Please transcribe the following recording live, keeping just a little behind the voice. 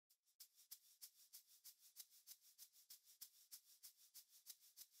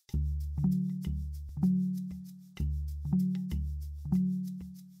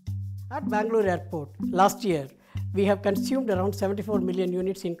At Bangalore Airport, last year, we have consumed around 74 million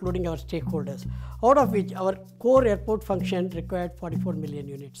units including our stakeholders, out of which our core airport function required 44 million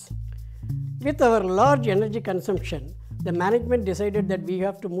units. With our large energy consumption, the management decided that we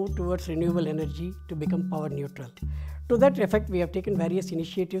have to move towards renewable energy to become power neutral. To that effect, we have taken various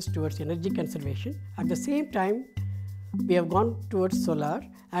initiatives towards energy conservation. At the same time, we have gone towards solar,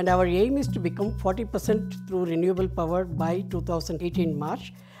 and our aim is to become 40% through renewable power by 2018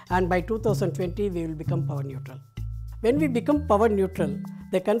 March, and by 2020 we will become power neutral. When we become power neutral,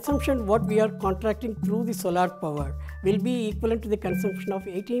 the consumption what we are contracting through the solar power will be equivalent to the consumption of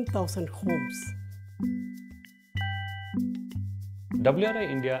 18,000 homes.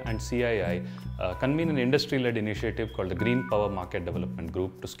 WRI-India and CII convene an industry-led initiative called the Green Power Market Development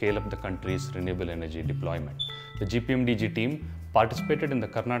Group to scale up the country's renewable energy deployment. The GPMDG team participated in the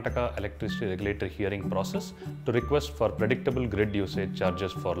Karnataka electricity regulatory hearing process to request for predictable grid usage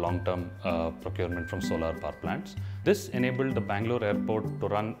charges for long-term procurement from solar power plants. This enabled the Bangalore Airport to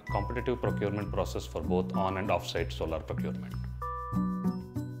run competitive procurement process for both on and off-site solar procurement.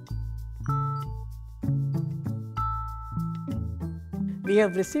 We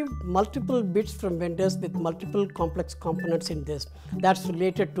have received multiple bids from vendors with multiple complex components in this. That's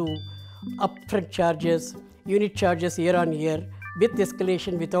related to upfront charges, unit charges year on year, with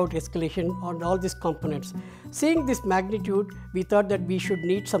escalation, without escalation on all these components. Seeing this magnitude, we thought that we should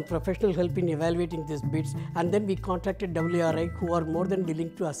need some professional help in evaluating these bids, and then we contacted WRI, who are more than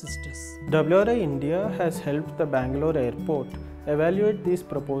willing to assist us. WRI-India has helped the Bangalore Airport evaluate these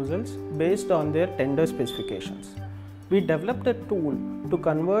proposals based on their tender specifications. We developed a tool to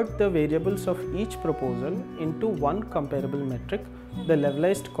convert the variables of each proposal into one comparable metric, the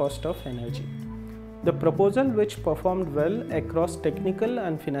levelized cost of energy. The proposal which performed well across technical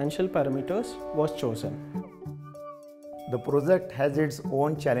and financial parameters was chosen. The project has its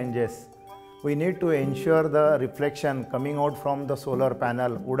own challenges. We need to ensure the reflection coming out from the solar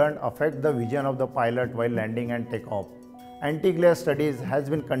panel wouldn't affect the vision of the pilot while landing and takeoff. Anti-glare studies has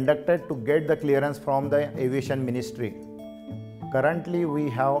been conducted to get the clearance from the Aviation Ministry. Currently, we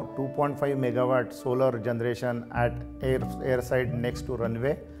have 2.5 megawatt solar generation at airside next to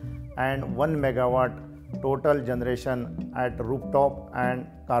runway and 1 megawatt total generation at rooftop and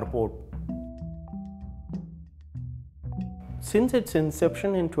carport. Since its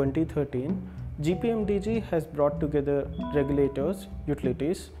inception in 2013, GPMDG has brought together regulators,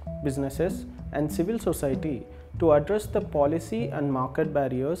 utilities, businesses, and civil society to address the policy and market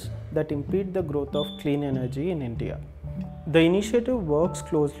barriers that impede the growth of clean energy in India. The initiative works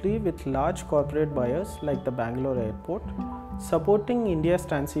closely with large corporate buyers like the Bangalore Airport, supporting India's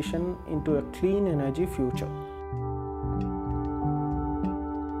transition into a clean energy future.